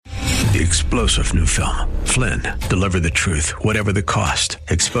The explosive new film, Flynn, deliver the truth, whatever the cost,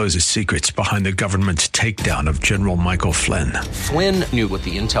 exposes secrets behind the government's takedown of General Michael Flynn. Flynn knew what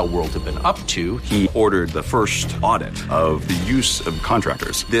the intel world had been up to. He ordered the first audit of the use of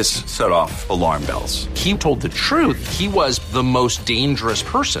contractors. This set off alarm bells. He told the truth. He was the most dangerous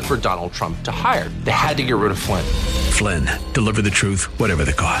person for Donald Trump to hire. They had to get rid of Flynn. Flynn, deliver the truth, whatever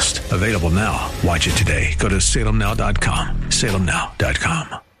the cost. Available now. Watch it today. Go to salemnow.com.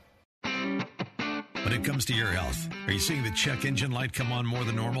 salemnow.com. When it comes to your health, are you seeing the check engine light come on more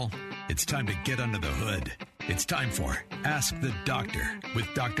than normal? It's time to get under the hood. It's time for Ask the Doctor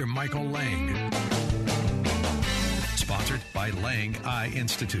with Dr. Michael Lang. Sponsored by Lang Eye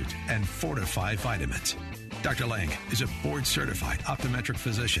Institute and Fortify Vitamins. Dr. Lang is a board-certified optometric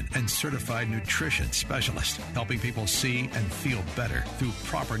physician and certified nutrition specialist, helping people see and feel better through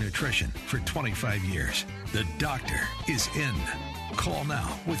proper nutrition for 25 years. The doctor is in. Call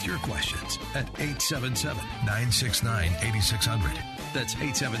now with your questions at 877-969-8600. That's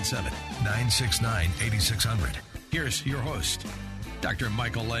 877-969-8600. Here's your host, Dr.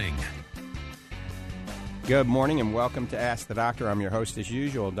 Michael Lang. Good morning and welcome to Ask the Doctor. I'm your host as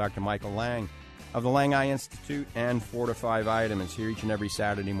usual, Dr. Michael Lang of the Lang Eye Institute and Fortify Vitamins, here each and every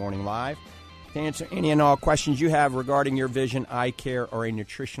Saturday morning live to answer any and all questions you have regarding your vision, eye care, or a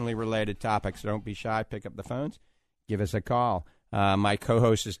nutritionally related topic. So don't be shy. Pick up the phones. Give us a call. My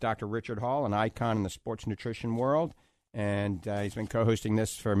co-host is Dr. Richard Hall, an icon in the sports nutrition world, and he's been co-hosting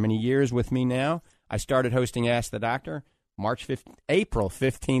this for many years with me now. I started hosting Ask the Doctor April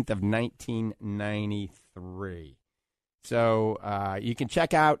 15th of 1993. So you can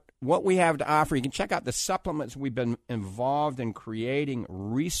check out what we have to offer. You can check out the supplements we've been involved in creating,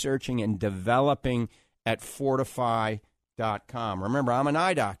 researching, and developing at Fortify.com. Remember, I'm an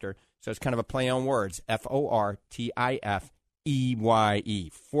eye doctor, so it's kind of a play on words, Fortifeye,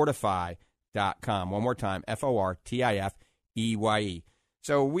 Fortify.com. One more time, Fortifeye.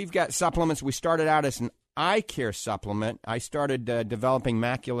 So we've got supplements. We started out as an eye care supplement. I started developing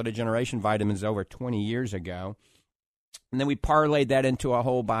macular degeneration vitamins over 20 years ago. And then we parlayed that into a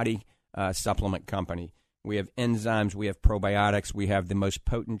whole body supplement company. We have enzymes, we have probiotics, we have the most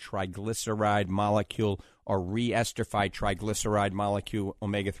potent triglyceride molecule or re-esterified triglyceride molecule,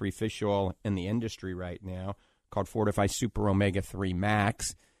 omega-3 fish oil in the industry right now, called Fortify Super Omega-3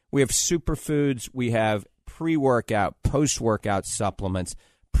 Max. We have superfoods, we have pre-workout, post-workout supplements,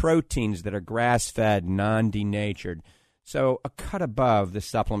 proteins that are grass-fed, non-denatured. So a cut above the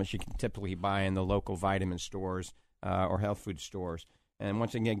supplements you can typically buy in the local vitamin stores or health food stores. And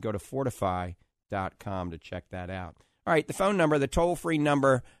once again, go to Fortify.com to check that out. All right, the phone number, the toll-free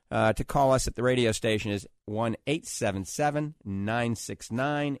number to call us at the radio station is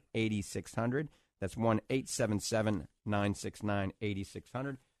 1-877-969-8600. That's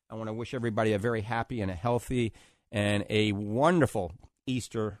 1-877-969-8600. I want to wish everybody a very happy and a healthy and a wonderful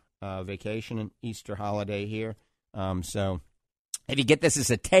Easter vacation and Easter holiday here. So if you get this as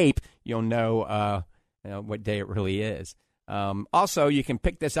a tape, you'll know what day it really is. Also, you can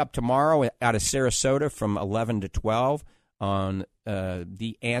pick this up tomorrow out of Sarasota from 11 to 12 on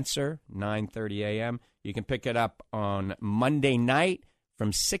The Answer, 9:30 a.m. You can pick it up on Monday night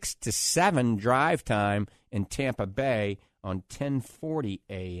from 6 to 7 drive time in Tampa Bay on 10:40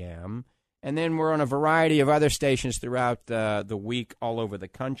 a.m. And then we're on a variety of other stations throughout the week all over the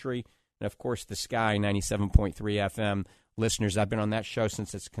country. And, of course, the Sky, 97.3 FM. Listeners, I've been on that show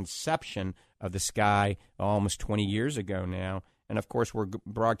since its conception of the Sky almost 20 years ago now. And, of course, we're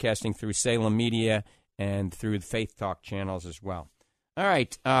broadcasting through Salem Media and through the Faith Talk channels as well. All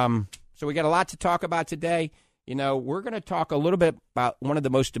right, so we got a lot to talk about today. You know, we're going to talk a little bit about one of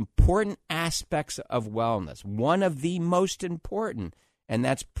the most important aspects of wellness, one of the most important, and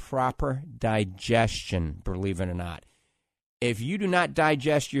that's proper digestion, believe it or not. If you do not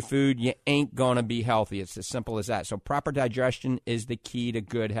digest your food, you ain't going to be healthy. It's as simple as that. So proper digestion is the key to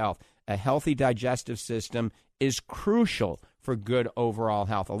good health. A healthy digestive system is crucial for good overall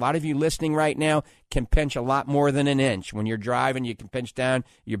health. A lot of you listening right now can pinch a lot more than an inch. When you're driving, you can pinch down,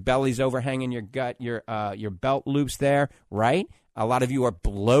 your belly's overhanging your gut, your belt loops there, right? A lot of you are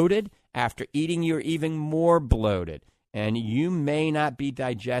bloated. After eating, you're even more bloated. And you may not be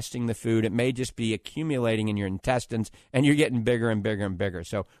digesting the food. It may just be accumulating in your intestines, and you're getting bigger and bigger and bigger.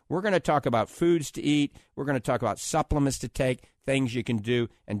 So we're going to talk about foods to eat. We're going to talk about supplements to take, things you can do.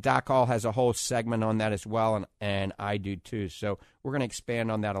 And Doc Hall has a whole segment on that as well, and I do too. So we're going to expand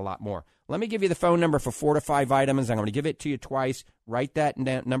on that a lot more. Let me give you the phone number for Fortify Vitamins. I'm going to give it to you twice. Write that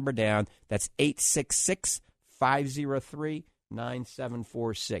number down. That's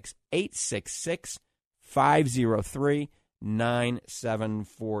 866-503-9746. 866-503-9746.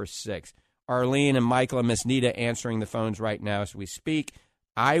 9746. Arlene and Michael and Miss Nita answering the phones right now as we speak.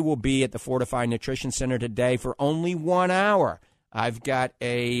 I will be at the Fortify Nutrition Center today for only 1 hour. I've got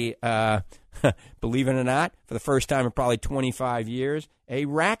a, believe it or not, for the first time in probably 25 years, a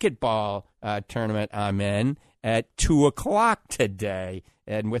racquetball tournament I'm in at 2 o'clock today,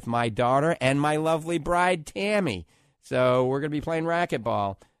 and with my daughter and my lovely bride, Tammy. So we're going to be playing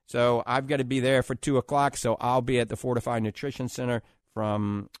racquetball. So I've got to be there for 2 o'clock, so I'll be at the Fortify Nutrition Center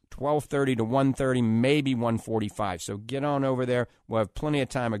from 12:30 to 1:30, maybe 1:45. So get on over there. We'll have plenty of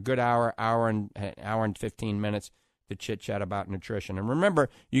time, a good hour and 15 minutes to chit-chat about nutrition. And remember,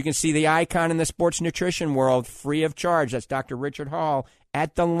 you can see the icon in the sports nutrition world free of charge. That's Dr. Richard Hall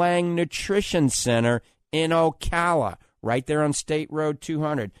at the Lang Nutrition Center in Ocala, right there on State Road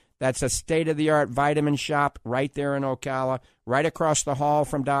 200. That's a state-of-the-art vitamin shop right there in Ocala. Right across the hall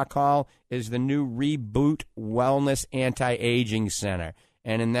from Doc Hall is the new Reboot Wellness Anti-Aging Center.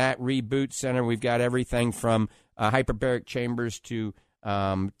 And in that Reboot Center, we've got everything from hyperbaric chambers to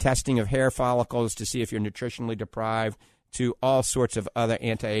testing of hair follicles to see if you're nutritionally deprived, to all sorts of other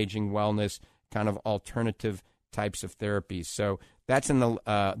anti-aging wellness kind of alternative types of therapies. So that's in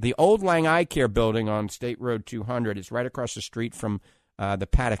the old Lang Eye Care building on State Road 200. It's right across the street from the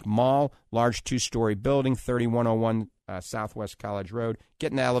Paddock Mall, large 2-story building, 3101 Southwest College Road.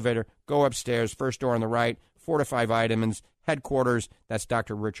 Get in the elevator, go upstairs, first door on the right, Fortify Vitamins, headquarters. That's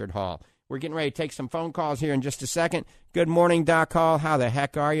Dr. Richard Hall. We're getting ready to take some phone calls here in just a second. Good morning, Doc Hall. How the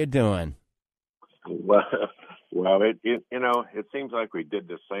heck are you doing? Well, it seems like we did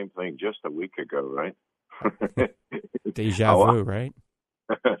the same thing just a week ago, right? Deja vu, right?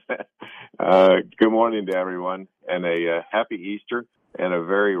 Good morning to everyone, and a happy Easter and a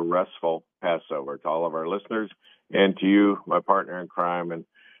very restful Passover to all of our listeners, and to you, my partner in crime and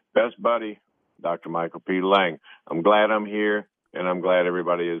best buddy, Dr. Michael P. Lang. I'm glad I'm here, and I'm glad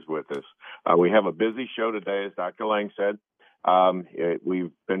everybody is with us. We have a busy show today, as Dr. Lang said.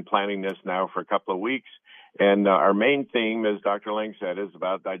 We've been planning this now for a couple of weeks, and our main theme, as Dr. Lang said, is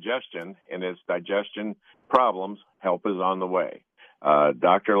about digestion, and its digestion problems. Help is on the way.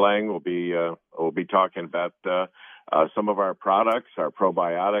 Dr. Lang will be talking about some of our products, our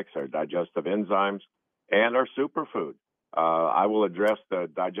probiotics, our digestive enzymes, and our superfood. I will address the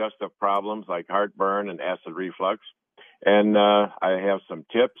digestive problems like heartburn and acid reflux, and I have some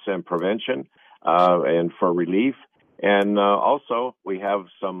tips and prevention and for relief. And also, we have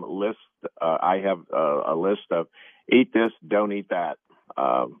some lists. I have a list of eat this, don't eat that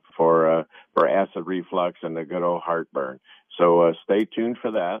for acid reflux and the good old heartburn. So stay tuned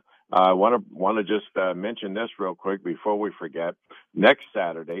for that. I want to just mention this real quick before we forget. Next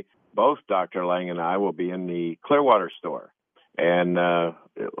Saturday, both Dr. Lang and I will be in the Clearwater store. And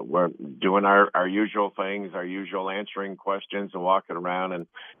we're doing our usual things, our usual answering questions and walking around and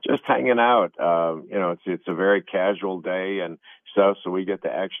just hanging out. It's a very casual day and stuff, so we get to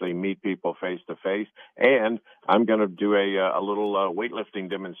actually meet people face to face. And I'm going to do a little weightlifting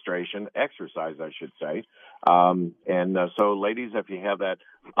demonstration, exercise, I should say. So, ladies, if you have that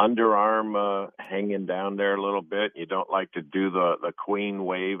underarm hanging down there a little bit, you don't like to do the queen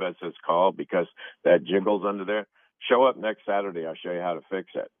wave, as it's called, because that jiggles under there. Show up next Saturday. I'll show you how to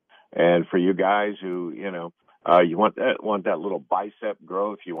fix it. And for you guys who, you want that little bicep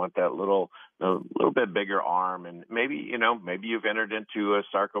growth, you want that little bit bigger arm, and maybe you've entered into a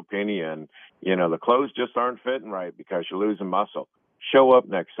sarcopenia, and the clothes just aren't fitting right because you're losing muscle. Show up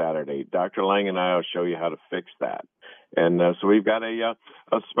next Saturday. Dr. Lang and I will show you how to fix that. And so we've got a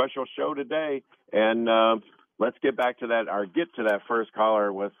special show today, and let's get back to that, or get to that first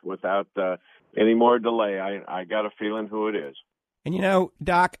caller without any more delay. I got a feeling who it is. And,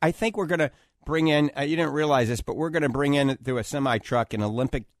 Doc, I think we're going to bring in, you didn't realize this, but we're going to bring in through a semi-truck an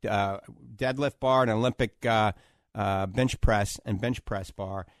Olympic deadlift bar, an Olympic bench press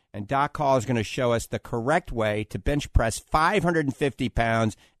bar. And Doc Hall is going to show us the correct way to bench press 550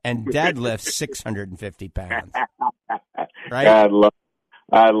 pounds and deadlift 650 pounds. Right? I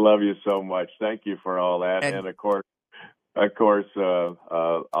love you so much. Thank you for all that. And of course,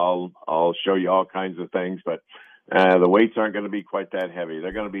 I'll show you all kinds of things, but the weights aren't going to be quite that heavy.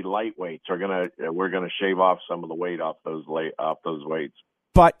 They're going to be light weights. We're going to shave off some of the weight off those weights.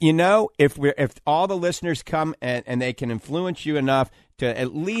 But if all the listeners come and they can influence you enough to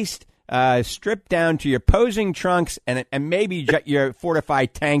at least strip down to your posing trunks and maybe your Fortify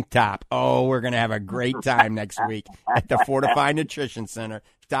tank top, we're going to have a great time next week at the Fortify Nutrition Center.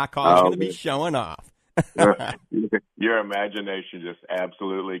 Doc Hall is going to be showing off. Your imagination just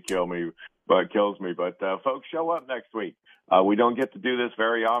absolutely killed me. kills me. But folks, show up next week. We don't get to do this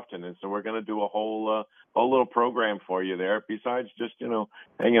very often, and so we're going to do a whole little program for you there. Besides just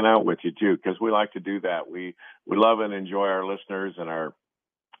hanging out with you too, because we like to do that. We love and enjoy our listeners and our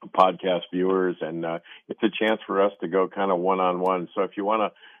podcast viewers, and it's a chance for us to go kind of one-on-one. So if you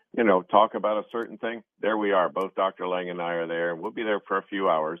want to talk about a certain thing, there we are. Both Dr. Lang and I are there, and we'll be there for a few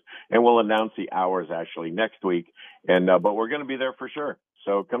hours, and we'll announce the hours actually next week. And but we're going to be there for sure.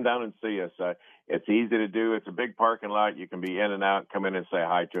 So come down and see us. It's easy to do. It's a big parking lot. You can be in and out. Come in and say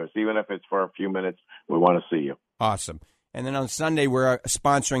hi to us. Even if it's for a few minutes, we want to see you. Awesome. And then on Sunday, we're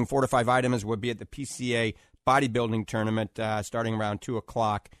sponsoring Fortify Vitamins. We'll be at the PCA bodybuilding tournament starting around 2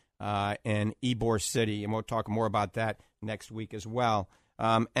 o'clock in Ybor City, and we'll talk more about that next week as well.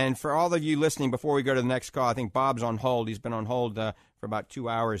 And for all of you listening, before we go to the next call, I think Bob's on hold. He's been on hold for about 2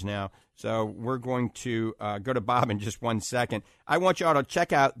 hours now. So we're going to go to Bob in just 1 second. I want you all to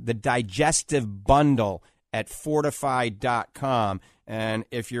check out the Digestive Bundle at Fortify.com. And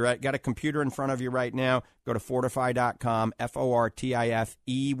if you're got a computer in front of you right now, go to Fortify.com, Fortifeye.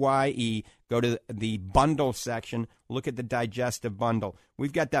 Go to the bundle section. Look at the Digestive Bundle.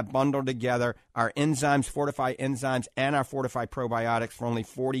 We've got that bundle together, our enzymes, Fortify enzymes, and our Fortify probiotics for only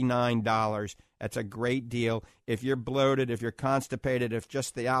 $49. That's a great deal. If you're bloated, if you're constipated, if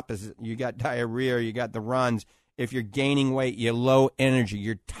just the opposite, you got diarrhea, you got the runs, if you're gaining weight, you're low energy,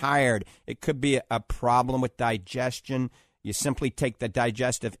 you're tired, it could be a problem with digestion. You simply take the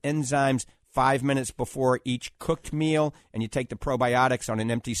digestive enzymes 5 minutes before each cooked meal, and you take the probiotics on an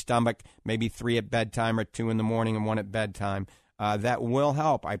empty stomach, maybe 3 at bedtime or 2 in the morning and 1 at bedtime. That will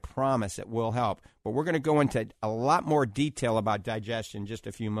help. I promise it will help. But we're going to go into a lot more detail about digestion in just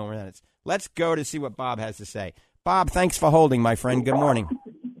a few more minutes. Let's go to see what Bob has to say. Bob, thanks for holding, my friend. Good morning.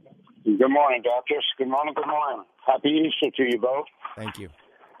 Good morning, doctors. Good morning. Good morning. Happy Easter to you both. Thank you.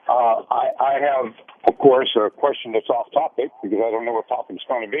 I have, of course, a question that's off topic because I don't know what topic's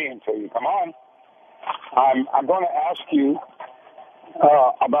going to be until you come on. I'm going to ask you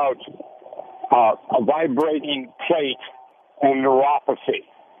about a vibrating plate and neuropathy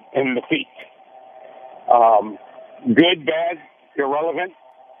in the feet. Good, bad, irrelevant?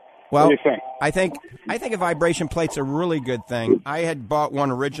 Well, what do you think? I think a vibration plate's a really good thing. I had bought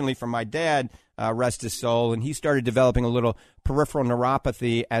one originally from my dad, rest his soul, and he started developing a little peripheral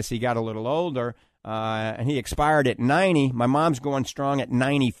neuropathy as he got a little older, and he expired at 90. My mom's going strong at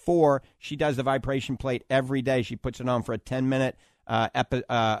 94. She does the vibration plate every day. She puts it on for a 10-minute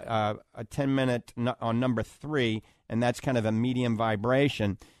on number 3, and that's kind of a medium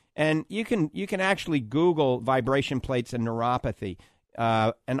vibration. And you can actually Google vibration plates and neuropathy.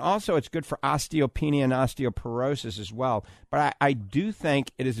 And also it's good for osteopenia and osteoporosis as well. But I do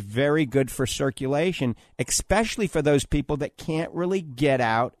think it is very good for circulation, especially for those people that can't really get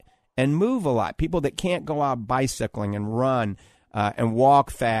out and move a lot, people that can't go out bicycling and run and walk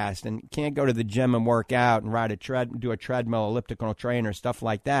fast and can't go to the gym and work out and do a treadmill, elliptical trainer, stuff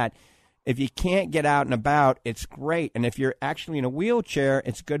like that. If you can't get out and about, it's great. And if you're actually in a wheelchair,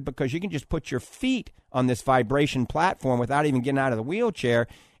 it's good because you can just put your feet on this vibration platform without even getting out of the wheelchair,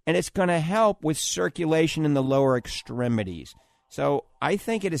 and it's going to help with circulation in the lower extremities. So I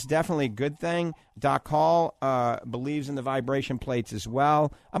think it is definitely a good thing. Doc Hall believes in the vibration plates as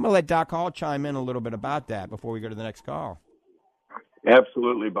well. I'm going to let Doc Hall chime in a little bit about that before we go to the next call.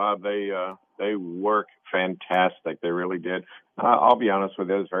 Absolutely, Bob. They work fantastic. They really did. I'll be honest with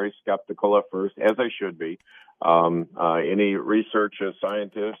you, I was very skeptical at first, as I should be. Any research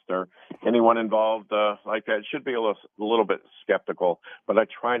scientist or anyone involved like that should be a little bit skeptical, but I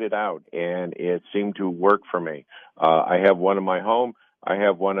tried it out, and it seemed to work for me. I have one in my home. I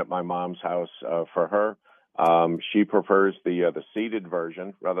have one at my mom's house for her. She prefers the seated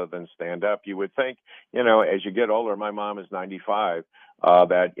version rather than stand up. You would think, as you get older, my mom is 95,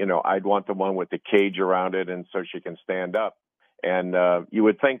 that, I'd want the one with the cage around it and so she can stand up. And you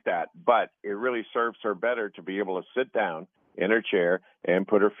would think that, but it really serves her better to be able to sit down in her chair and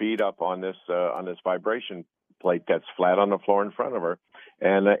put her feet up on this vibration plate that's flat on the floor in front of her.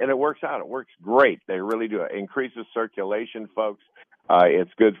 And it works out. It works great. They really do. It increases circulation, folks.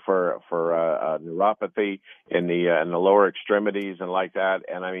 It's good for neuropathy in the lower extremities and like that.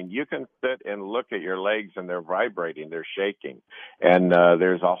 And I mean, you can sit and look at your legs and they're vibrating, they're shaking. And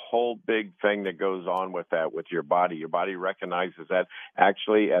there's a whole big thing that goes on with that with your body. Your body recognizes that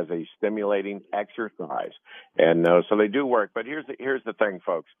actually as a stimulating exercise. And so they do work. But here's the thing,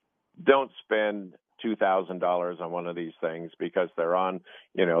 folks. Don't spend $2,000 on one of these things because they're on,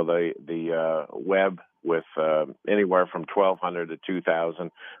 the web with anywhere from $1,200 to $2,000.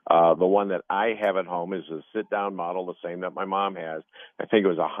 The one that I have at home is a sit-down model, the same that my mom has. I think it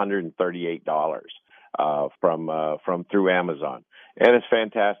was $138 from through Amazon. And it's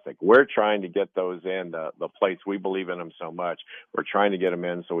fantastic. We're trying to get those in, the plates. We believe in them so much. We're trying to get them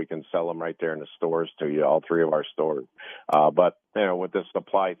in so we can sell them right there in the stores to you, all three of our stores. But, with this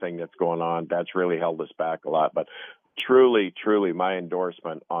supply thing that's going on, that's really held us back a lot. But truly, truly, my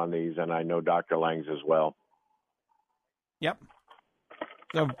endorsement on these, and I know Dr. Lang's as well. Yep.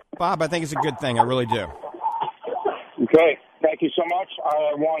 So, Bob, I think it's a good thing. I really do. Okay. Thank you so much.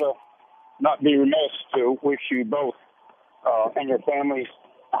 I want to not be remiss to wish you both and your families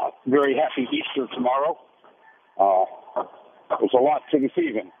very happy Easter tomorrow. There's a lot to this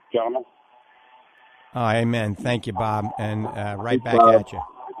evening, gentlemen. Oh, amen. Thank you, Bob. And right back at you.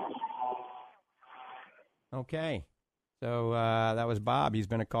 Okay. So that was Bob. He's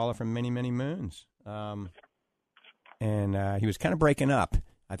been a caller for many, many moons. And he was kind of breaking up.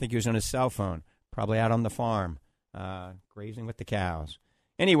 I think he was on his cell phone, probably out on the farm, grazing with the cows.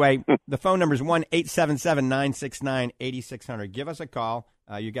 Anyway, the phone number is 1-877-969-8600. Give us a call.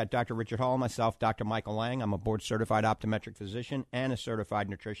 You got Dr. Richard Hall and myself, Dr. Michael Lang. I'm a board-certified optometric physician and a certified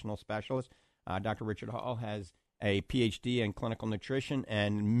nutritional specialist. Dr. Richard Hall has a Ph.D. in clinical nutrition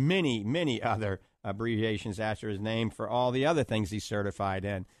and many, many other abbreviations after his name for all the other things he's certified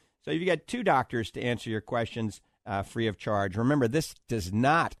in. So you've got two doctors to answer your questions free of charge. Remember, this does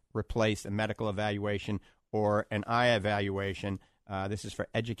not replace a medical evaluation or an eye evaluation. This is for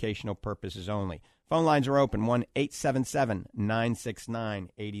educational purposes only. Phone lines are open,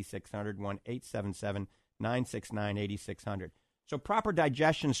 1-877-969-8600, 1-877-969-8600. So proper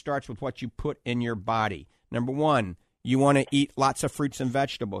digestion starts with what you put in your body. Number one, you want to eat lots of fruits and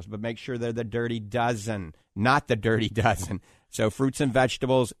vegetables, but make sure they're the dirty dozen, not the dirty dozen. So fruits and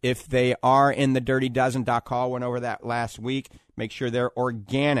vegetables, if they are in the dirty dozen, Doc Hall went over that last week, make sure they're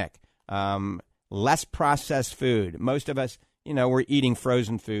organic, less processed food. Most of us, we're eating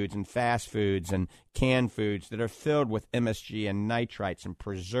frozen foods and fast foods and canned foods that are filled with MSG and nitrites and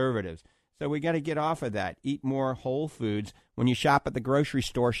preservatives. So we got to get off of that. Eat more whole foods. When you shop at the grocery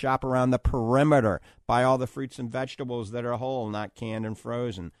store, shop around the perimeter. Buy all the fruits and vegetables that are whole, not canned and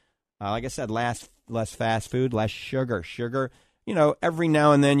frozen. Like I said, less fast food, less sugar. Sugar, every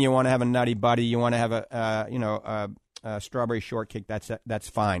now and then you want to have a Nutty Buddy. You want to have a strawberry shortcake. That's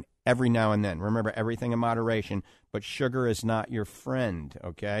fine. Every now and then. Remember, everything in moderation, but sugar is not your friend,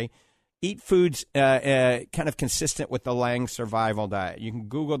 okay? Eat foods kind of consistent with the Lang Survival Diet. You can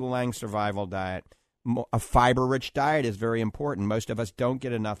Google the Lang Survival Diet. A fiber-rich diet is very important. Most of us don't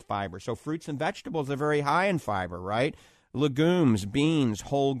get enough fiber. So fruits and vegetables are very high in fiber, right? Legumes, beans,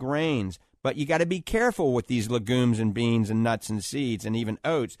 whole grains. But you got to be careful with these legumes and beans and nuts and seeds and even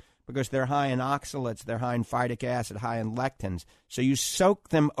oats, because they're high in oxalates, they're high in phytic acid, high in lectins. So you soak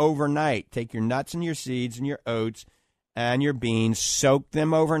them overnight. Take your nuts and your seeds and your oats and your beans, soak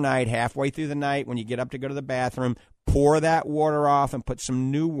them overnight, halfway through the night. When you get up to go to the bathroom, pour that water off and put some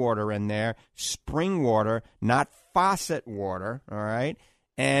new water in there, spring water, not faucet water, all right?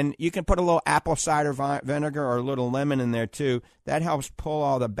 And you can put a little apple cider vinegar or a little lemon in there too. That helps pull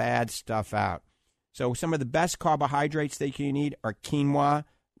all the bad stuff out. So some of the best carbohydrates that you can eat are quinoa,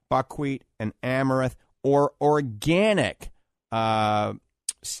 buckwheat, and amaranth, or organic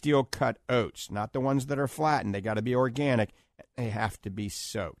steel-cut oats, not the ones that are flattened. They got to be organic. They have to be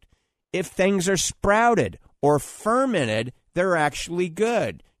soaked. If things are sprouted or fermented, they're actually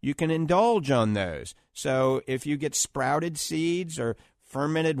good. You can indulge on those. So if you get sprouted seeds or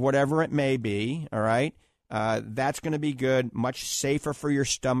fermented, whatever it may be, all right, that's going to be good, much safer for your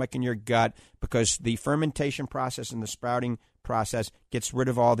stomach and your gut, because the fermentation process and the sprouting process gets rid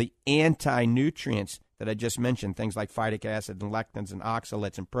of all the anti-nutrients that I just mentioned, things like phytic acid and lectins and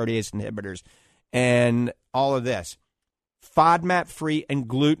oxalates and protease inhibitors and all of this. FODMAP-free and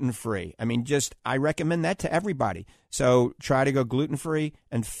gluten-free. I recommend that to everybody. So try to go gluten-free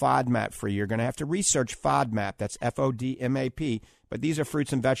and FODMAP-free. You're going to have to research FODMAP. That's FODMAP. But these are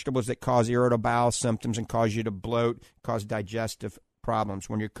fruits and vegetables that cause irritable bowel symptoms and cause you to bloat, cause digestive problems.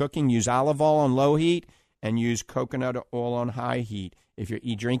 When you're cooking, use olive oil on low heat and use coconut oil on high heat. If you're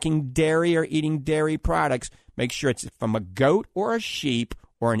drinking dairy or eating dairy products, make sure it's from a goat or a sheep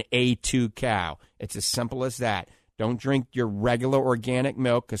or an A2 cow. It's as simple as that. Don't drink your regular organic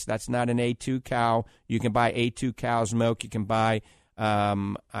milk, because that's not an A2 cow. You can buy A2 cow's milk. You can buy,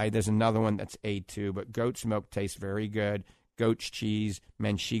 there's another one that's A2, but goat's milk tastes very good. Goat's cheese,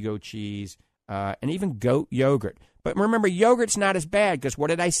 Manchego cheese, and even goat yogurt. But remember, yogurt's not as bad because what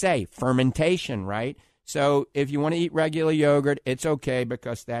did I say? Fermentation, right? So if you want to eat regular yogurt, it's okay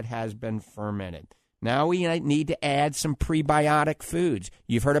because that has been fermented. Now we need to add some prebiotic foods.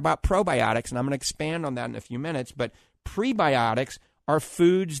 You've heard about probiotics, and I'm going to expand on that in a few minutes, but prebiotics are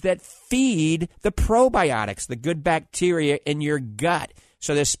foods that feed the probiotics, the good bacteria in your gut.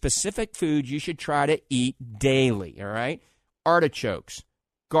 So there's specific foods you should try to eat daily, all right? Artichokes,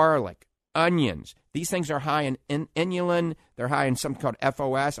 garlic, onions. These things are high in inulin. They're high in something called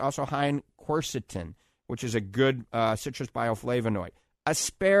FOS, also high in quercetin, which is a good citrus bioflavonoid.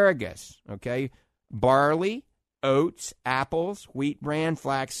 Asparagus, okay? Barley, oats, apples, wheat bran,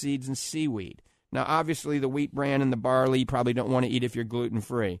 flax seeds, and seaweed. Now, obviously, the wheat bran and the barley you probably don't want to eat if you're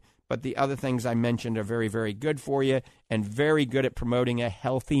gluten-free. But the other things I mentioned are very, very good for you and very good at promoting a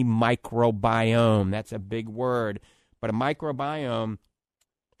healthy microbiome. That's a big word. But a microbiome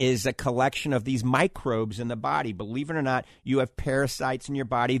is a collection of these microbes in the body. Believe it or not, you have parasites in your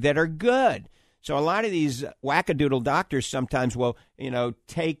body that are good. So a lot of these wackadoodle doctors sometimes will,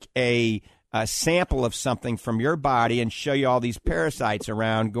 take a sample of something from your body and show you all these parasites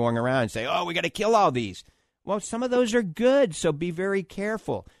going around and say, oh, we got to kill all these. Well, some of those are good, so be very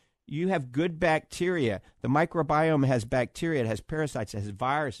careful. You have good bacteria. The microbiome has bacteria, it has parasites, it has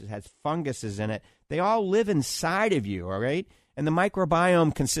viruses, it has funguses in it. They all live inside of you, all right? And the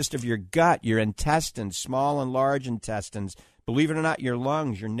microbiome consists of your gut, your intestines, small and large intestines, believe it or not, your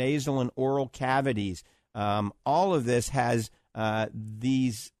lungs, your nasal and oral cavities. All of this has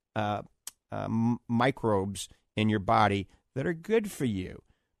these microbes in your body that are good for you.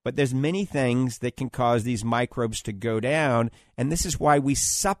 But there's many things that can cause these microbes to go down, and this is why we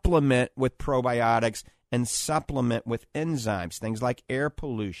supplement with probiotics and supplement with enzymes, things like air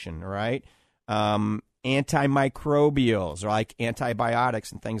pollution, right? Antimicrobials, like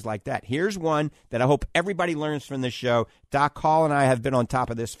antibiotics and things like that. Here's one that I hope everybody learns from this show. Doc Hall and I have been on top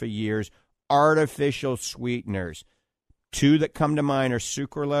of this for years. Artificial sweeteners. Two that come to mind are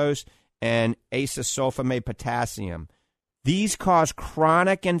sucralose and acesulfame potassium. These cause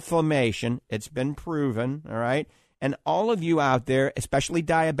chronic inflammation. It's been proven, all right? And all of you out there, especially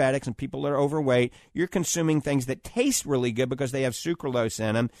diabetics and people that are overweight, you're consuming things that taste really good because they have sucralose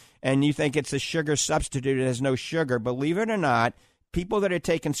in them, and you think it's a sugar substitute. It has no sugar. Believe it or not, people that are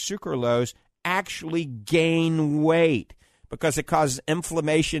taking sucralose actually gain weight because it causes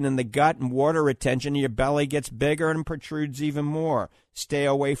inflammation in the gut and water retention. Your belly gets bigger and protrudes even more. Stay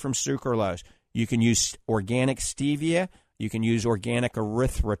away from sucralose. You can use organic stevia. You can use organic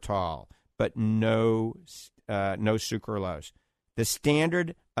erythritol, but no sucralose. The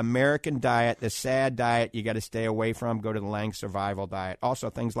standard American diet, the SAD diet, you got to stay away from. Go to the Lang Survival Diet. Also,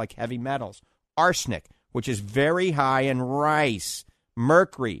 things like heavy metals, arsenic, which is very high in rice,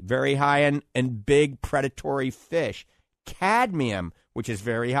 mercury, very high in big predatory fish, cadmium, which is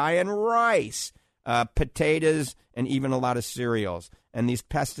very high in rice, potatoes, and even a lot of cereals. And these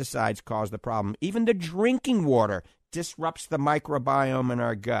pesticides cause the problem. Even the drinking water disrupts the microbiome in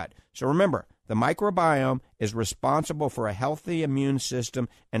our gut. So remember, the microbiome is responsible for a healthy immune system,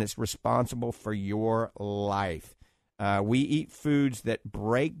 and it's responsible for your life. We eat foods that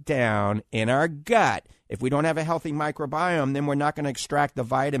break down in our gut. If we don't have a healthy microbiome, then we're not going to extract the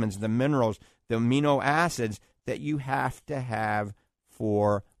vitamins, the minerals, the amino acids that you have to have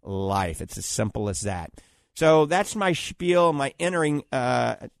for life. It's as simple as that. So that's my spiel, my entering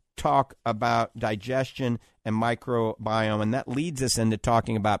talk about digestion and microbiome, and that leads us into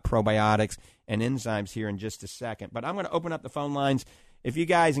talking about probiotics and enzymes here in just a second. But I'm going to open up the phone lines. If you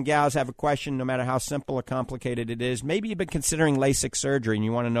guys and gals have a question, no matter how simple or complicated it is, maybe you've been considering LASIK surgery and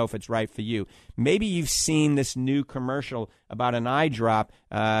you want to know if it's right for you. Maybe you've seen this new commercial about an eye drop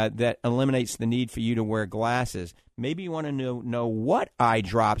that eliminates the need for you to wear glasses. Maybe you want to know what eye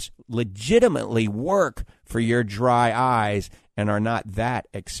drops legitimately work for your dry eyes and are not that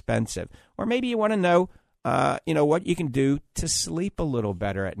expensive. Or maybe you want to know, what you can do to sleep a little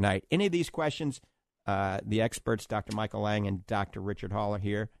better at night. Any of these questions, the experts, Dr. Michael Lang and Dr. Richard Hall, are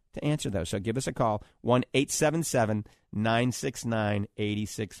here to answer those. So give us a call,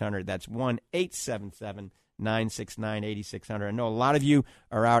 1-877-969-8600. That's 1-877-969-8600. I know a lot of you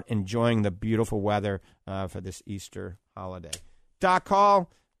are out enjoying the beautiful weather for this Easter holiday. Doc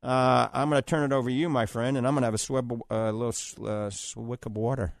Hall, I'm going to turn it over to you, my friend, and I'm going to have a little swick of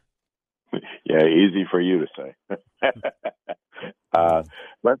water. Yeah, easy for you to say.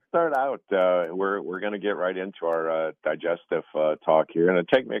 Let's start out. We're going to get right into our digestive talk here, and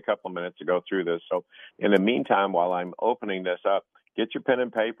it'll take me a couple of minutes to go through this. So in the meantime, while I'm opening this up, get your pen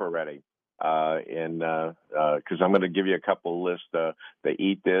and paper ready. because I'm going to give you a couple lists, the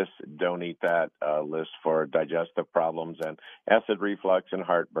eat this, don't eat that list for digestive problems and acid reflux and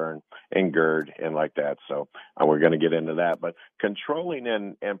heartburn and GERD and like that. So we're going to get into that. But controlling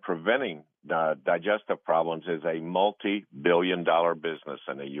and preventing digestive problems is a multi-billion-dollar business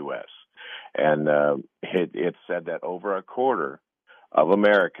in the U.S. And it's said that over a quarter of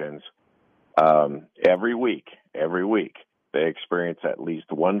Americans every week, they experience at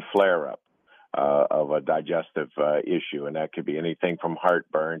least one flare-up of a digestive issue, and that could be anything from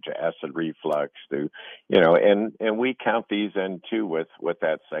heartburn to acid reflux to, and we count these in too with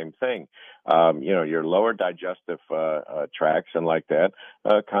that same thing. Your lower digestive tracts and like that,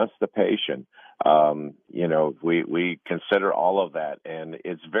 constipation. We consider all of that, and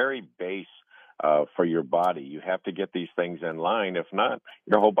it's very base for your body. You have to get these things in line. If not,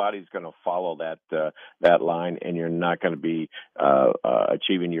 your whole body's going to follow that line, and you're not going to be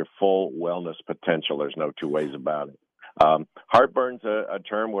achieving your full wellness potential. There's no two ways about it. Heartburn's a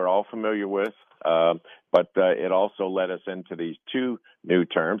term we're all familiar with, but it also led us into these two new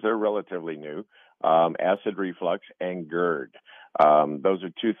terms. They're relatively new, acid reflux and GERD. Those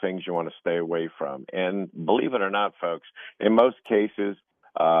are two things you want to stay away from. And believe it or not, folks, in most cases,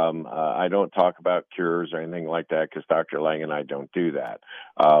 I don't talk about cures or anything like that because Dr. Lang and I don't do that.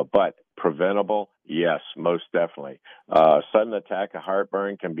 But preventable, yes, most definitely. Sudden attack of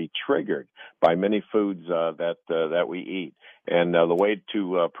heartburn can be triggered by many foods that we eat. And the way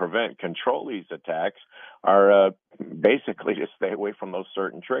to control these attacks are basically to stay away from those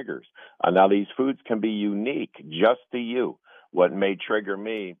certain triggers. Now, these foods can be unique just to you. What may trigger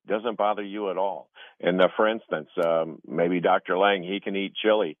me doesn't bother you at all. And for instance, maybe Dr. Lang, he can eat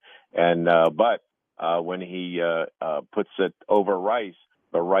chili, and but when he puts it over rice,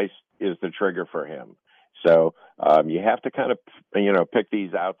 the rice is the trigger for him. So you have to kind of pick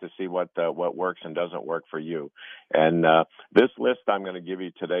these out to see what works and doesn't work for you. And this list I'm going to give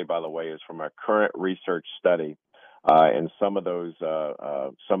you today, by the way, is from a current research study. And some of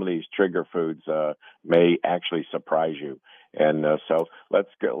these trigger foods may actually surprise you. And so let's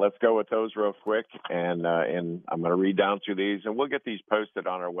go with those real quick. And I'm going to read down through these, and we'll get these posted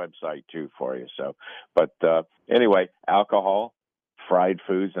on our website too for you. So, but anyway, alcohol, fried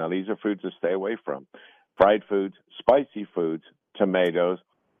foods. Now these are foods to stay away from. Fried foods, spicy foods, tomatoes,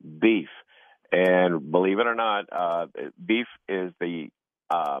 beef, and believe it or not, beef is the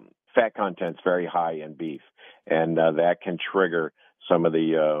fat content's very high in beef, and that can trigger some of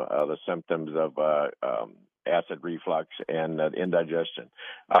the symptoms of acid reflux and indigestion.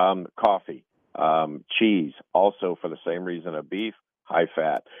 Coffee, cheese, also for the same reason of beef, high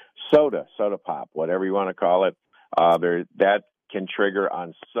fat. Soda pop, whatever you want to call it, that can trigger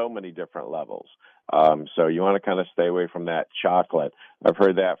on so many different levels. So you want to kind of stay away from that. Chocolate, I've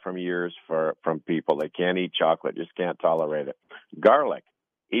heard that from people. They can't eat chocolate, just can't tolerate it. Garlic,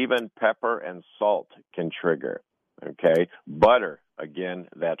 even pepper and salt can trigger. Okay, butter, again,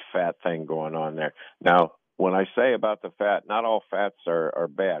 that fat thing going on there. Now, when I say about the fat, not all fats are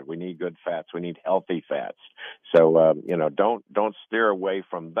bad. We need good fats. We need healthy fats. So don't steer away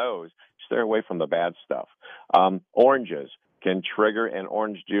from those. Steer away from the bad stuff. Oranges can trigger, and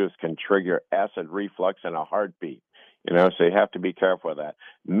orange juice can trigger acid reflux in a heartbeat. So you have to be careful of that.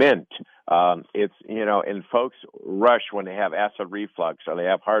 Mint, and folks rush when they have acid reflux or they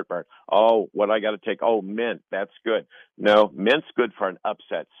have heartburn. Oh, what I got to take? Oh, mint, that's good. No, mint's good for an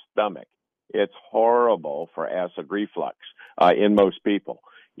upset stomach. It's horrible for acid reflux in most people.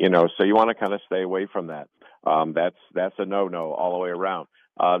 So you want to kind of stay away from that. That's a no-no all the way around.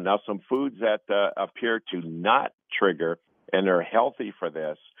 Now, some foods that appear to not trigger and are healthy for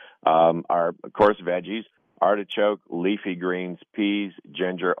this are, of course, veggies. Artichoke, leafy greens, peas,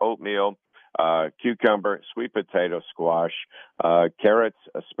 ginger, oatmeal, cucumber, sweet potato, squash, carrots,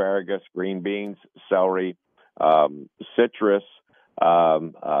 asparagus, green beans, celery, citrus,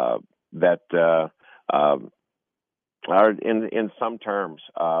 that are in some terms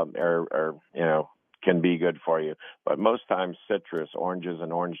can be good for you, but most times citrus, oranges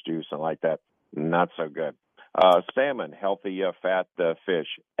and orange juice and like that, not so good. Salmon, healthy fat fish,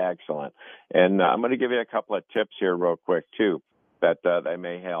 excellent. And I'm going to give you a couple of tips here real quick, too, that they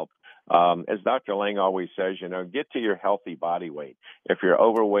may help. As Dr. Lang always says, get to your healthy body weight. If you're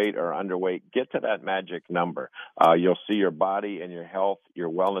overweight or underweight, get to that magic number. You'll see your body and your health, your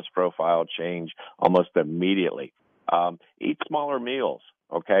wellness profile change almost immediately. Eat smaller meals,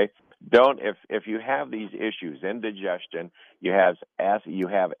 okay? If you have these issues, indigestion, you have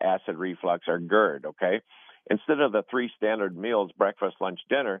acid reflux or GERD, okay? Instead of the 3 standard meals, breakfast, lunch,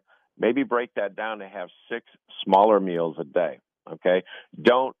 dinner, maybe break that down to have 6 smaller meals a day. Okay?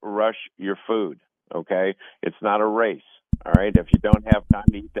 Don't rush your food. Okay? It's not a race. All right? If you don't have time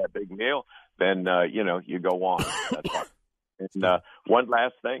to eat that big meal, then, you go on. That's all. And one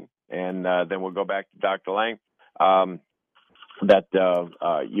last thing, and then we'll go back to Dr. Lang. That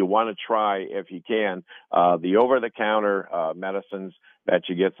you want to try, if you can, the over-the-counter medicines that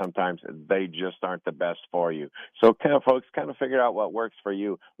you get sometimes, they just aren't the best for you. So folks, figure out what works for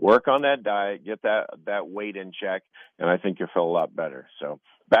you. Work on that diet, get that weight in check, and I think you'll feel a lot better. So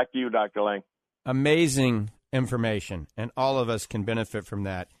back to you, Dr. Lang. Amazing information, and all of us can benefit from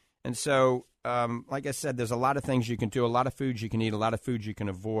that. And so, like I said, there's a lot of things you can do, a lot of foods you can eat, a lot of foods you can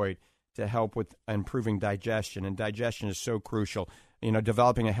avoid to help with improving digestion. And digestion is so crucial.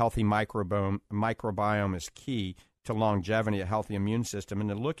 Developing a healthy microbiome is key to longevity, a healthy immune system, and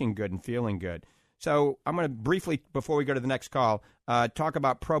to looking good and feeling good. So I'm going to briefly, before we go to the next call, talk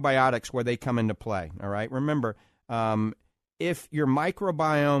about probiotics, where they come into play. All right. Remember, if your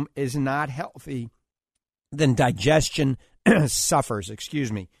microbiome is not healthy, then digestion suffers.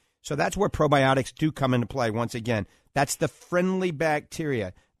 So that's where probiotics do come into play. Once again, that's the friendly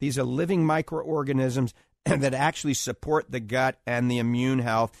bacteria. These are living microorganisms that actually support the gut and the immune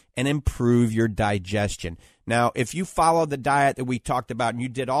health and improve your digestion. Now, if you follow the diet that we talked about and you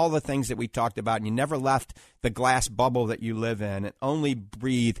did all the things that we talked about and you never left the glass bubble that you live in and only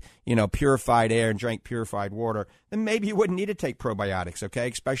breathe, purified air and drank purified water, then maybe you wouldn't need to take probiotics, okay?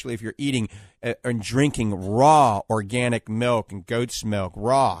 Especially if you're eating and drinking raw organic milk and goat's milk,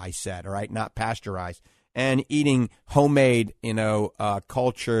 raw, I said, all right, not pasteurized, and eating homemade,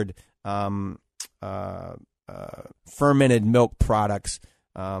 cultured, fermented milk products,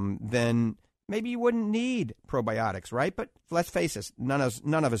 then maybe you wouldn't need probiotics, right? But let's face it, none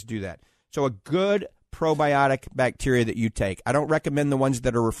of us do that. So a good probiotic bacteria that you take. I don't recommend the ones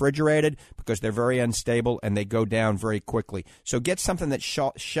that are refrigerated because they're very unstable and they go down very quickly. So get something that's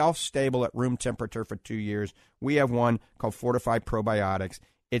shelf stable at room temperature for 2 years. We have one called Fortified Probiotics.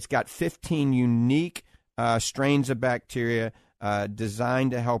 It's got 15 unique strains of bacteria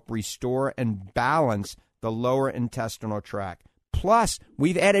designed to help restore and balance the lower intestinal tract. Plus,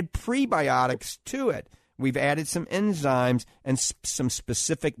 we've added prebiotics to it. We've added some enzymes and some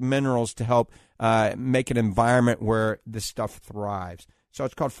specific minerals to help make an environment where this stuff thrives. So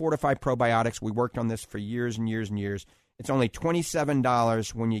it's called Fortified Probiotics. We worked on this for years and years and years. It's only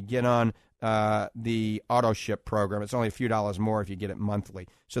 $27 when you get on the auto ship program. It's only a few dollars more if you get it monthly.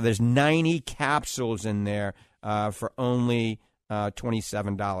 So there's 90 capsules in there for only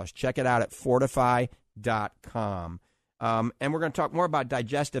 $27. Check it out at fortify.com. And we're going to talk more about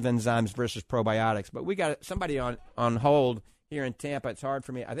digestive enzymes versus probiotics. But we got somebody on hold here in Tampa. It's hard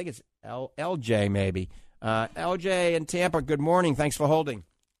for me. I think it's LJ maybe. LJ in Tampa, good morning. Thanks for holding.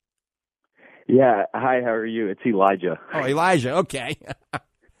 Yeah. Hi, how are you? It's Elijah. Oh, Elijah. Okay.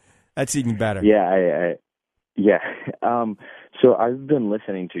 That's even better. Yeah. So I've been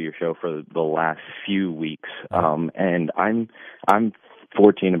listening to your show for the last few weeks, and I'm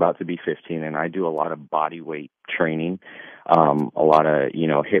 14, about to be 15, and I do a lot of body weight training, a lot of,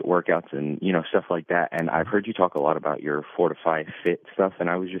 HIIT workouts and, stuff like that. And I've heard you talk a lot about your Fortify Fit stuff, and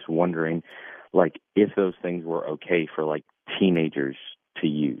I was just wondering, if those things were okay for, teenagers to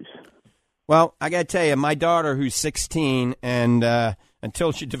use. Well, I got to tell you, my daughter, who's 16, and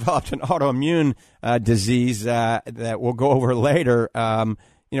until she developed an autoimmune disease that we'll go over later,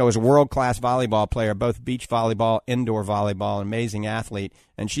 was a world-class volleyball player, both beach volleyball, indoor volleyball, an amazing athlete,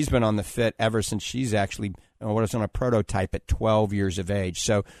 and she's been on the fit ever since she's actually was on a prototype at 12 years of age.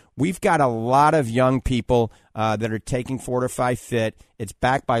 So we've got a lot of young people that are taking Fortify Fit. It's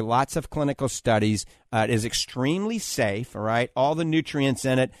backed by lots of clinical studies. It is extremely safe, all right? All the nutrients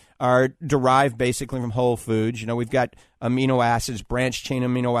in it are derived basically from whole foods. We've got amino acids, branched-chain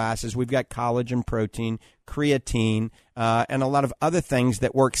amino acids. We've got collagen protein, creatine, and a lot of other things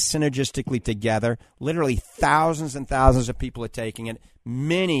that work synergistically together. Literally thousands and thousands of people are taking it.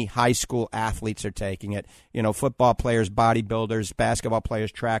 Many high school athletes are taking it. Football players, bodybuilders, basketball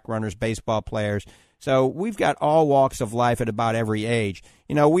players, track runners, baseball players. So we've got all walks of life at about every age.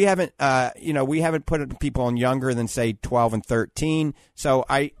 We haven't put people on younger than, say, 12 and 13. So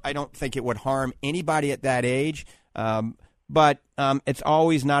I don't think it would harm anybody at that age. But it's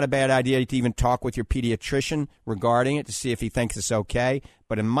always not a bad idea to even talk with your pediatrician regarding it to see if he thinks it's okay.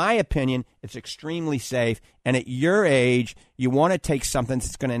 But in my opinion, it's extremely safe. And at your age, you want to take something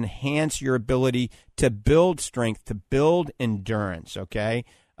that's going to enhance your ability to build strength, to build endurance, okay?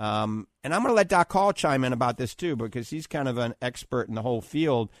 And I'm going to let Doc Hall chime in about this, too, because he's kind of an expert in the whole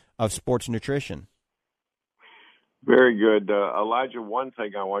field of sports nutrition. Very good. Elijah, one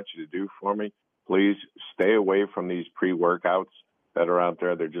thing I want you to do for me please stay away from these pre-workouts that are out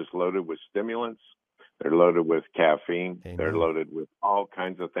there. They're just loaded with stimulants. They're loaded with caffeine. Amen. They're loaded with all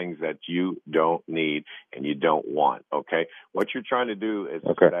kinds of things that you don't need and you don't want, okay? What you're trying to do is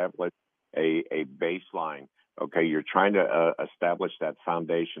establish a baseline, okay? You're trying to establish that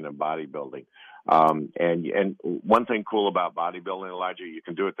foundation of bodybuilding. And one thing cool about bodybuilding, Elijah, you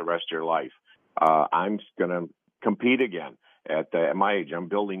can do it the rest of your life. I'm going to compete again. At my age, I'm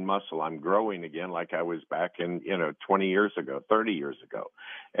building muscle. I'm growing again like I was back in, 20 years ago, 30 years ago.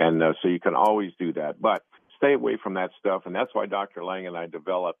 And so you can always do that. But stay away from that stuff. And that's why Dr. Lang and I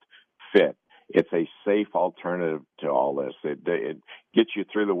developed FIT. It's a safe alternative to all this. It gets you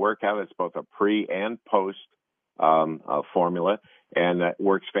through the workout. It's both a pre and post formula, and that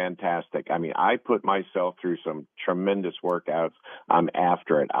works fantastic. I mean, I put myself through some tremendous workouts. I'm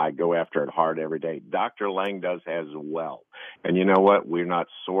after it. I go after it hard every day. Dr. Lang does as well. And you know what? We're not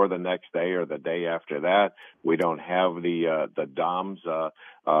sore the next day or the day after that. We don't have the DOMS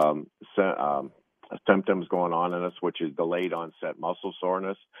symptoms going on in us, which is delayed onset muscle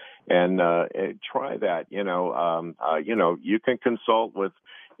soreness. And try that. You can consult with,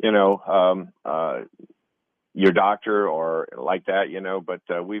 your doctor or like that, but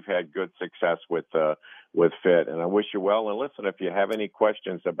we've had good success with FIT, and I wish you well. And listen, if you have any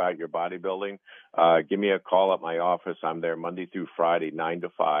questions about your bodybuilding, give me a call at my office. I'm there Monday through Friday, 9 to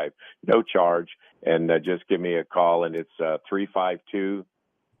 5, no charge, and just give me a call, and it's 352-353-2206.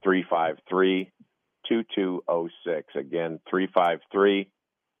 Again,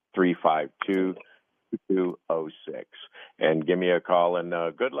 353-352-2206. And give me a call, and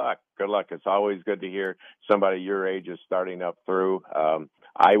good luck. Good luck. It's always good to hear somebody your age is starting up through.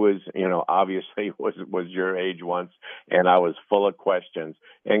 I was, obviously was your age once, and I was full of questions.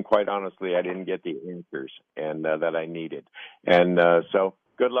 And quite honestly, I didn't get the answers and that I needed. And so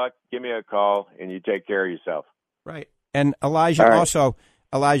good luck. Give me a call, and you take care of yourself. Right. And Elijah, also,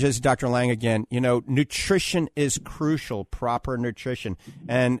 Elijah, this is Dr. Lang again. Nutrition is crucial, proper nutrition.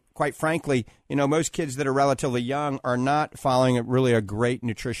 And quite frankly, most kids that are relatively young are not following a great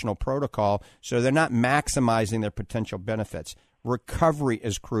nutritional protocol, so they're not maximizing their potential benefits. Recovery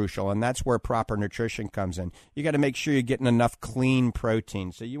is crucial, and that's where proper nutrition comes in. You got to make sure you're getting enough clean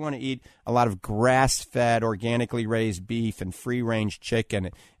protein. So you want to eat a lot of grass-fed, organically raised beef and free-range chicken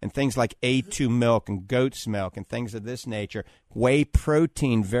and things like A2 milk and goat's milk and things of this nature. Whey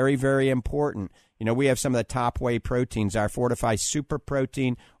protein, very, very important. We have some of the top whey proteins, our Fortify Super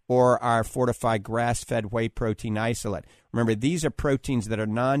Protein or our Fortify grass-fed whey protein isolate. Remember, these are proteins that are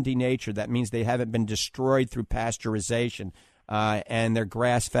non-denatured. That means they haven't been destroyed through pasteurization. And they're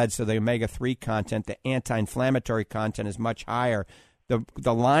grass-fed, so the omega-3 content, the anti-inflammatory content is much higher.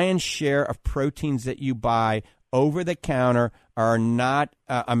 The lion's share of proteins that you buy over-the-counter are not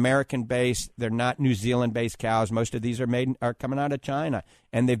American-based. They're not New Zealand-based cows. Most of these are coming out of China,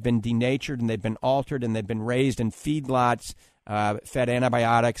 and they've been denatured, and they've been altered, and they've been raised in feedlots, fed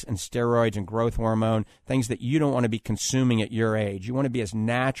antibiotics and steroids and growth hormone, things that you don't want to be consuming at your age. You want to be as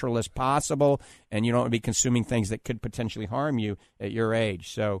natural as possible, and you don't want to be consuming things that could potentially harm you at your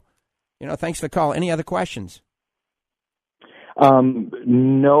age. So, thanks for the call. Any other questions?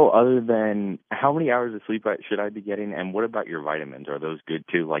 No, other than how many hours of sleep should I be getting, and what about your vitamins? Are those good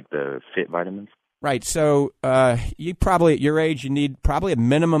too, like the FIT vitamins? Right. So you probably, at your age, you need probably a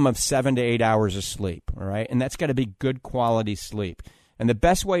minimum of 7 to 8 hours of sleep, all right? And that's got to be good quality sleep. And the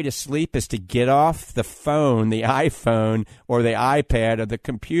best way to sleep is to get off the phone, the iPhone or the iPad or the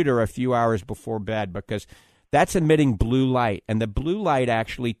computer a few hours before bed, because that's emitting blue light. And the blue light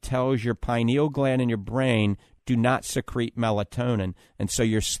actually tells your pineal gland in your brain, do not secrete melatonin, and so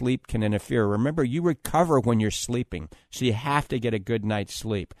your sleep can interfere. Remember, you recover when you're sleeping, so you have to get a good night's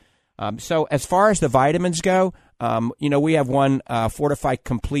sleep. So as far as the vitamins go, we have one Fortify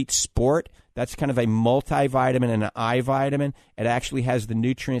Complete Sport. That's kind of a multivitamin and an eye vitamin. It actually has the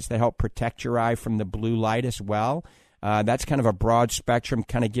nutrients that help protect your eye from the blue light as well. That's kind of a broad spectrum,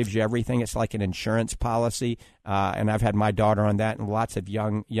 kind of gives you everything. It's like an insurance policy, and I've had my daughter on that, and lots of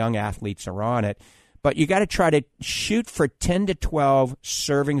young athletes are on it. But you got to try to shoot for 10 to 12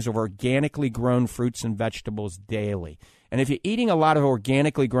 servings of organically grown fruits and vegetables daily. And if you're eating a lot of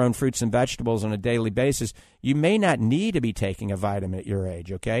organically grown fruits and vegetables on a daily basis, you may not need to be taking a vitamin at your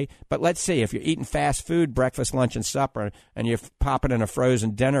age, okay? But let's see, if you're eating fast food, breakfast, lunch, and supper, and you're popping in a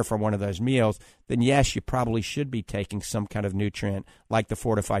frozen dinner for one of those meals, then yes, you probably should be taking some kind of nutrient like the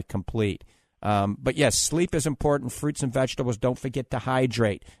Fortify Complete. But yes, sleep is important. Fruits and vegetables. Don't forget to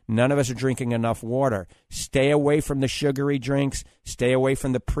hydrate. None of us are drinking enough water. Stay away from the sugary drinks. Stay away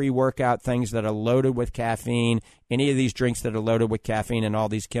from the pre-workout things that are loaded with caffeine. Any of these drinks that are loaded with caffeine and all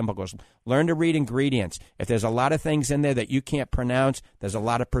these chemicals. Learn to read ingredients. If there's a lot of things in there that you can't pronounce, there's a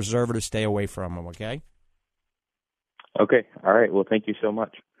lot of preservatives. Stay away from them, okay? Okay. All right. Well, thank you so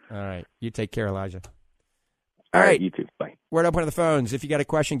much. All right. You take care, Elijah. All right. You too. Bye. Word up on the phones. If you got a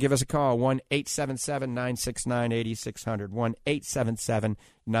question, give us a call. 1-877-969-8600.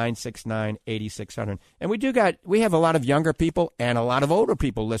 1-877-969-8600. And we have a lot of younger people and a lot of older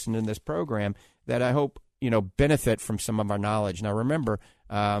people listening to this program that I hope, benefit from some of our knowledge. Now, remember,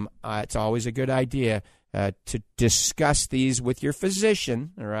 it's always a good idea to discuss these with your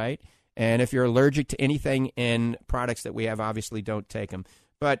physician, all right? And if you're allergic to anything in products that we have, obviously don't take them.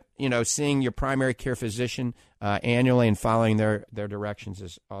 But, seeing your primary care physician annually and following their directions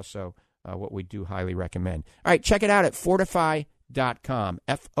is also what we do highly recommend. All right, check it out at Fortifeye.com,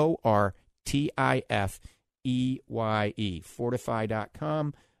 Fortifeye,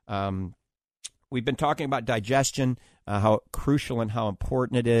 Fortifeye.com. We've been talking about digestion, how crucial and how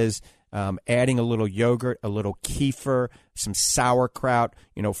important it is. Adding a little yogurt, a little kefir, some sauerkraut,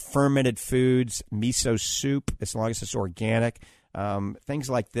 fermented foods, miso soup, as long as it's organic. Things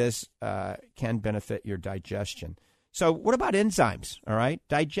like this can benefit your digestion. So what about enzymes, all right?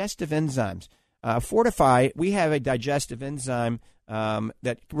 Digestive enzymes. Fortifeye, we have a digestive enzyme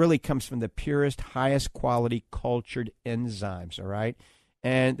that really comes from the purest, highest quality cultured enzymes, all right?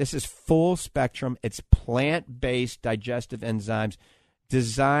 And this is full spectrum. It's plant-based digestive enzymes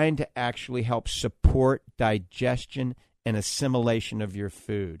designed to actually help support digestion and assimilation of your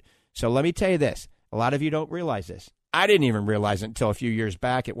food. So let me tell you this. A lot of you don't realize this. I didn't even realize it until a few years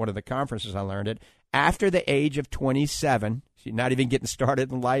back at one of the conferences I learned it. After the age of 27, not even getting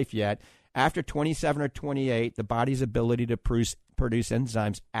started in life yet, after 27 or 28, the body's ability to produce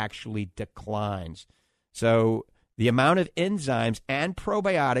enzymes actually declines. So the amount of enzymes and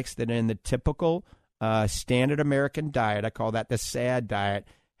probiotics that are in the typical standard American diet, I call that the SAD diet,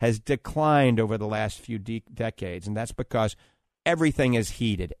 has declined over the last few decades. And that's because everything is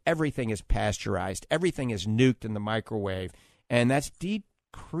heated, everything is pasteurized, everything is nuked in the microwave, and that's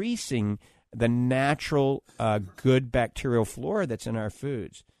decreasing the natural good bacterial flora that's in our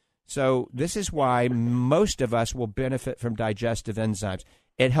foods. So this is why most of us will benefit from digestive enzymes.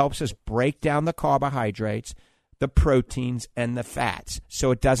 It helps us break down the carbohydrates, the proteins, and the fats, so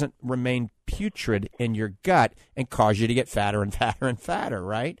it doesn't remain putrid in your gut and cause you to get fatter and fatter and fatter,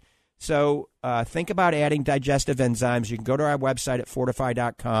 right? So think about adding digestive enzymes. You can go to our website at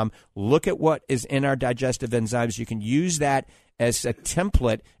Fortifeye.com, look at what is in our digestive enzymes. You can use that as a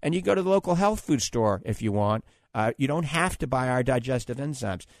template, and you go to the local health food store if you want. You don't have to buy our digestive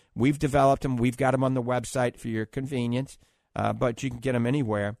enzymes. We've developed them. We've got them on the website for your convenience, but you can get them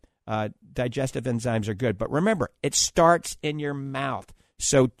anywhere. Digestive enzymes are good. But remember, it starts in your mouth.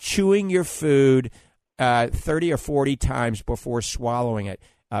 So chewing your food 30 or 40 times before swallowing it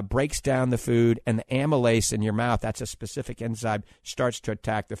breaks down the food, and the amylase in your mouth, that's a specific enzyme, starts to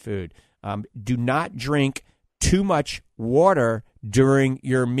attack the food. Do not drink too much water during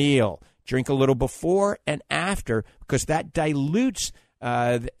your meal. Drink a little before and after, because that dilutes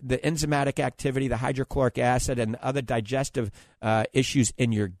the enzymatic activity, the hydrochloric acid, and other digestive issues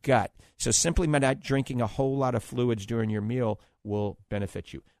in your gut. So simply not drinking a whole lot of fluids during your meal will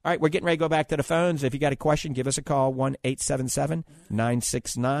benefit you. All right, we're getting ready to go back to the phones. If you got a question, give us a call,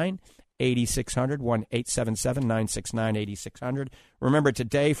 1-877-969-8600, 1-877-969-8600. Remember,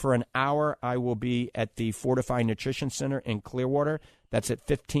 today for an hour, I will be at the Fortifeye Nutrition Center in Clearwater. That's at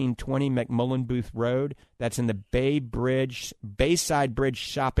 1520 McMullen Booth Road. That's in the Bayside Bridge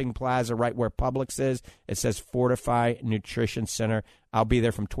Shopping Plaza, right where Publix is. It says Fortifeye Nutrition Center. I'll be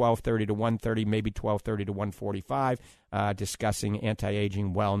there from 12:30 to 1:30, maybe 12:30 to 1:45, discussing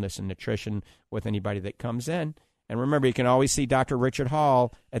anti-aging, wellness, and nutrition with anybody that comes in. And remember, you can always see Dr. Richard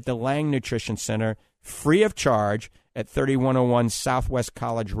Hall at the Lang Nutrition Center, free of charge, at 3101 Southwest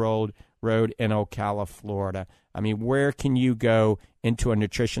College Road in Ocala, Florida. I mean, where can you go into a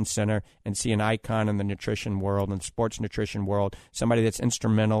nutrition center and see an icon in the nutrition world and sports nutrition world, somebody that's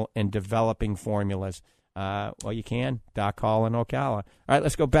instrumental in developing formulas? Well, you can. Doc Hall in Ocala. All right,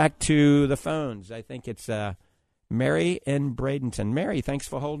 let's go back to the phones. I think it's Mary in Bradenton. Mary, thanks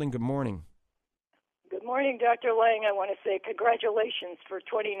for holding. Good morning. Good morning, Dr. Lang. I want to say congratulations for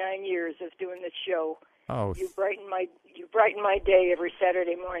 29 years of doing this show. Oh, You brighten my day every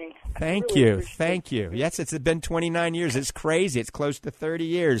Saturday morning. Thank you. Yes, it's been 29 years. It's crazy. It's close to 30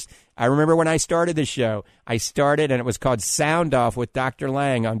 years. I remember when I started the show. I started, and it was called Sound Off with Dr.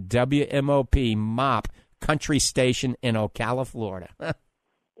 Lang on WMOP MOP Country Station in Ocala, Florida.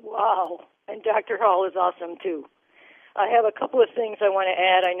 Wow. And Dr. Hall is awesome, too. I have a couple of things I want to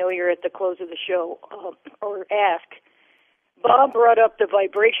add. I know you're at the close of the show, or ask. Bob brought up the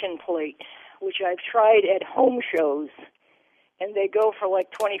vibration plate, which I've tried at home shows, and they go for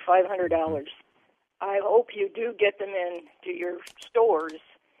like $2,500. I hope you do get them in to your stores.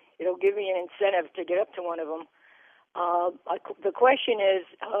 It'll give me an incentive to get up to one of them. The question is,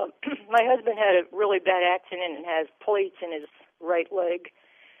 my husband had a really bad accident and has plates in his right leg.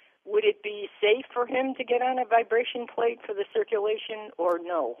 Would it be safe for him to get on a vibration plate for the circulation or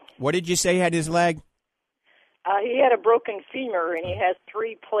no? What did you say had his leg? He had a broken femur, and he has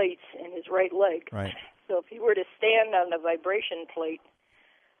 3 plates in his right leg. Right. So if he were to stand on the vibration plate,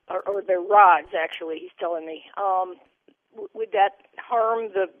 or the rods, actually, he's telling me, would that harm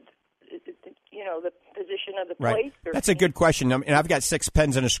the position of the plate? Right. That's a good question. I mean, I've got 6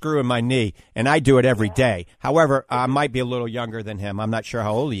 pins and a screw in my knee, and I do it every day. However, I might be a little younger than him. I'm not sure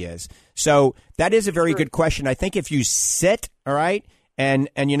how old he is. So that is a very good question. I think if you sit, all right, and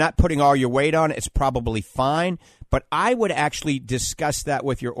you're not putting all your weight on it, it's probably fine. But I would actually discuss that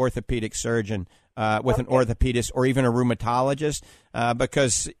with your orthopedic surgeon, with an orthopedist or even a rheumatologist,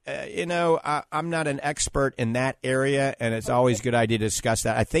 because, I'm not an expert in that area, and it's always a good idea to discuss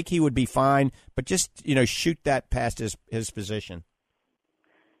that. I think he would be fine, but just, shoot that past his physician.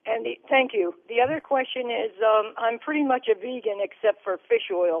 And thank you. The other question is, I'm pretty much a vegan except for fish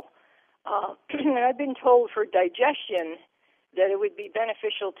oil. And I've been told for digestion that it would be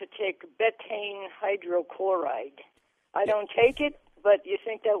beneficial to take betaine hydrochloride. I don't take it, but you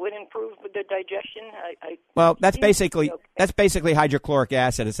think that would improve with the digestion? Well, that's basically hydrochloric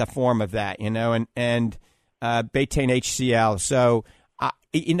acid. It's a form of that, and betaine HCl. So,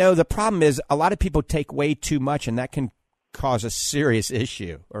 the problem is a lot of people take way too much, and that can cause a serious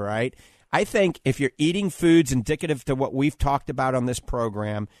issue. All right. I think if you're eating foods indicative to what we've talked about on this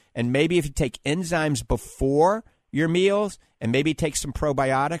program, and maybe if you take enzymes before your meals and maybe take some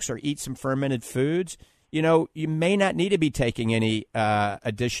probiotics or eat some fermented foods, you may not need to be taking any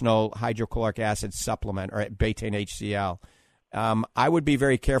additional hydrochloric acid supplement or betaine HCl. I would be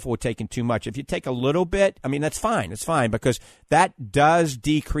very careful with taking too much. If you take a little bit, that's fine. It's fine because that does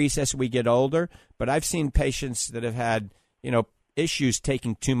decrease as we get older. But I've seen patients that have had, issues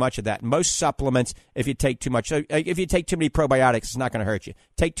taking too much of that. Most supplements, if you take too much, if you take too many probiotics, it's not going to hurt you.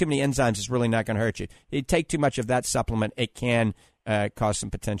 Take too many enzymes, it's really not going to hurt you. If you take too much of that supplement, it can cause some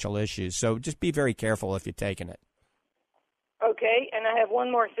potential issues. So just be very careful if you're taking it. Okay, and I have one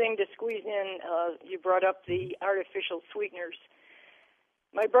more thing to squeeze in. You brought up the artificial sweeteners.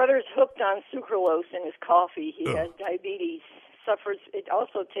 My brother's hooked on sucralose in his coffee. He has diabetes, suffers. It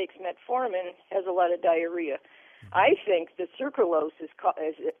also takes metformin, has a lot of diarrhea. I think the sucralose is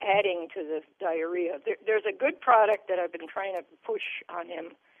adding to the diarrhea. There's a good product that I've been trying to push on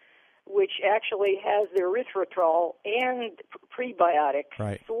him, which actually has the erythritol and prebiotic.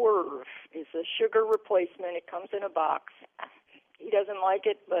 Right. Swerve is a sugar replacement. It comes in a box. He doesn't like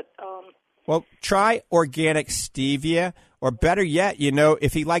it, but... Well, try organic stevia, or better yet,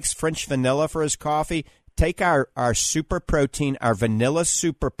 if he likes French vanilla for his coffee, take our super protein, our vanilla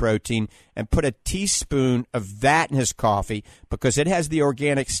super protein, and put a teaspoon of that in his coffee because it has the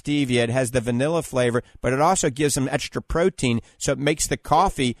organic stevia, it has the vanilla flavor, but it also gives him extra protein, so it makes the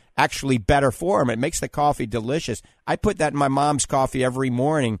coffee actually better for him. It makes the coffee delicious. I put that in my mom's coffee every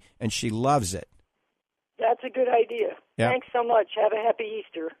morning, and she loves it. That's a good idea. Yeah. Thanks so much. Have a happy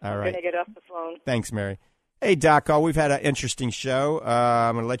Easter. All right. I'm going to get off the phone. Thanks, Mary. Hey, Doc, we've had an interesting show.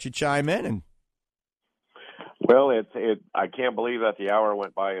 I'm going to let you chime in. Well, I can't believe that the hour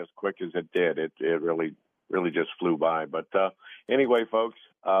went by as quick as it did. It really just flew by. But anyway, folks,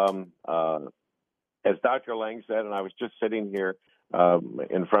 as Dr. Lang said, and I was just sitting here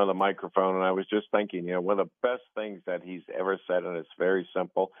in front of the microphone, and I was just thinking, one of the best things that he's ever said, and it's very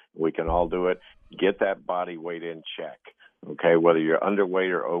simple, we can all do it, get that body weight in check, okay? Whether you're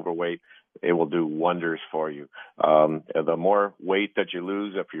underweight or overweight, it will do wonders for you. The more weight that you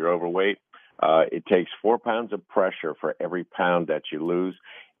lose if you're overweight, it takes 4 pounds of pressure for every pound that you lose.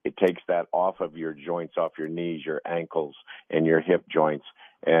 It takes that off of your joints, off your knees, your ankles, and your hip joints.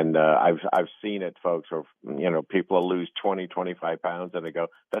 And I've seen it, folks, or people lose 20, 25 pounds and they go,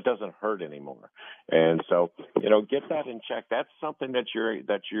 that doesn't hurt anymore. And so, get that in check. That's something that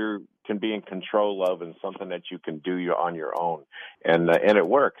you can be in control of, and something that you can do on your own. And it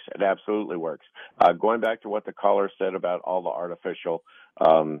works. It absolutely works. Going back to what the caller said about all the artificial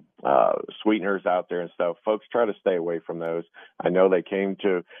sweeteners out there and stuff, folks, try to stay away from those. I know they came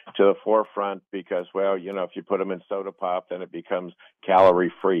to the forefront because, well, if you put them in soda pop, then it becomes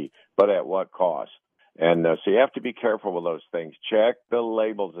calorie free, but at what cost? And so you have to be careful with those things. Check the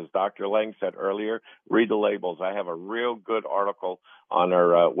labels. As Dr. Lang said earlier, read the labels. I have a real good article on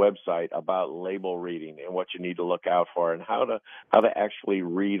our website about label reading and what you need to look out for and how to actually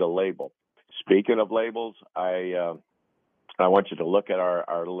read a label. Speaking of labels, I want you to look at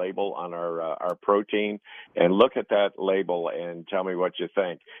our label on our protein, and look at that label and tell me what you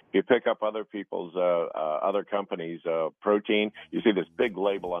think. If you pick up other people's, other companies' protein, you see this big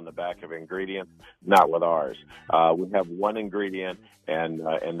label on the back of ingredients. Not with ours. We have one ingredient, and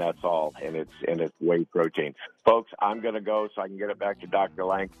that's all, and it's whey protein. Folks, I'm going to go so I can get it back to Dr.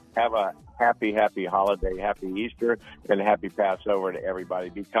 Lang. Have a happy holiday, happy Easter, and happy Passover to everybody.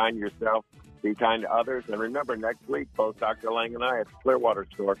 Be kind to yourself. Be kind to others. And remember, next week, both Dr. Lang and I at the Clearwater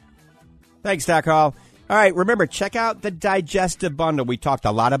store. Thanks, Doc Hall. All right, remember, check out the Digestive Bundle. We talked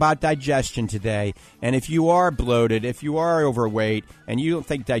a lot about digestion today. And if you are bloated, if you are overweight, and you don't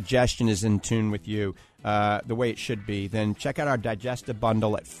think digestion is in tune with you the way it should be, then check out our Digestive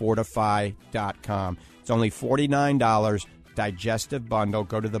Bundle at Fortify.com. It's only $49, Digestive Bundle.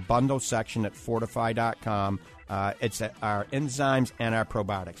 Go to the bundle section at Fortify.com. It's our enzymes and our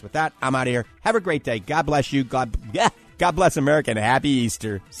probiotics. With that, I'm out of here. Have a great day. God bless you. God bless America, and happy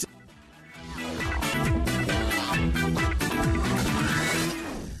Easter.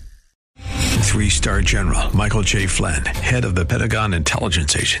 Three-star General Michael J. Flynn, head of the Pentagon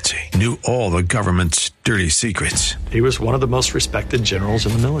Intelligence Agency, knew all the government's dirty secrets. He was one of the most respected generals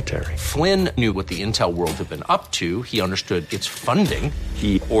in the military. Flynn knew what the intel world had been up to. He understood its funding.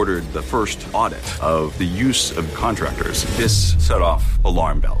 He ordered the first audit of the use of contractors. This set off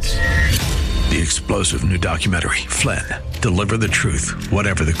alarm bells. The explosive new documentary, Flynn, Deliver the Truth,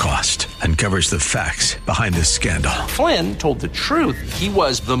 Whatever the Cost, uncovers the facts behind this scandal. Flynn told the truth. He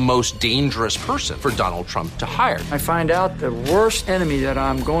was the most dangerous person for Donald Trump to hire. I find out the worst enemy that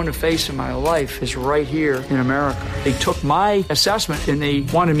I'm going to face in my life is right here in America. They took my assessment and they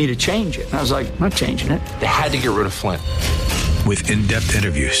wanted me to change it. And I was like, I'm not changing it. They had to get rid of Flynn. With in-depth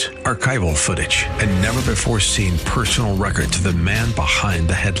interviews, archival footage, and never-before-seen personal records of the man behind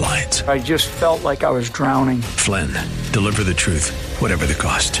the headlines. I just felt like I was drowning. Flynn, Deliver the Truth, Whatever the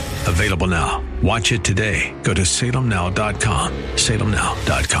Cost. Available now. Watch it today. Go to salemnow.com.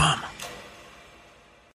 salemnow.com.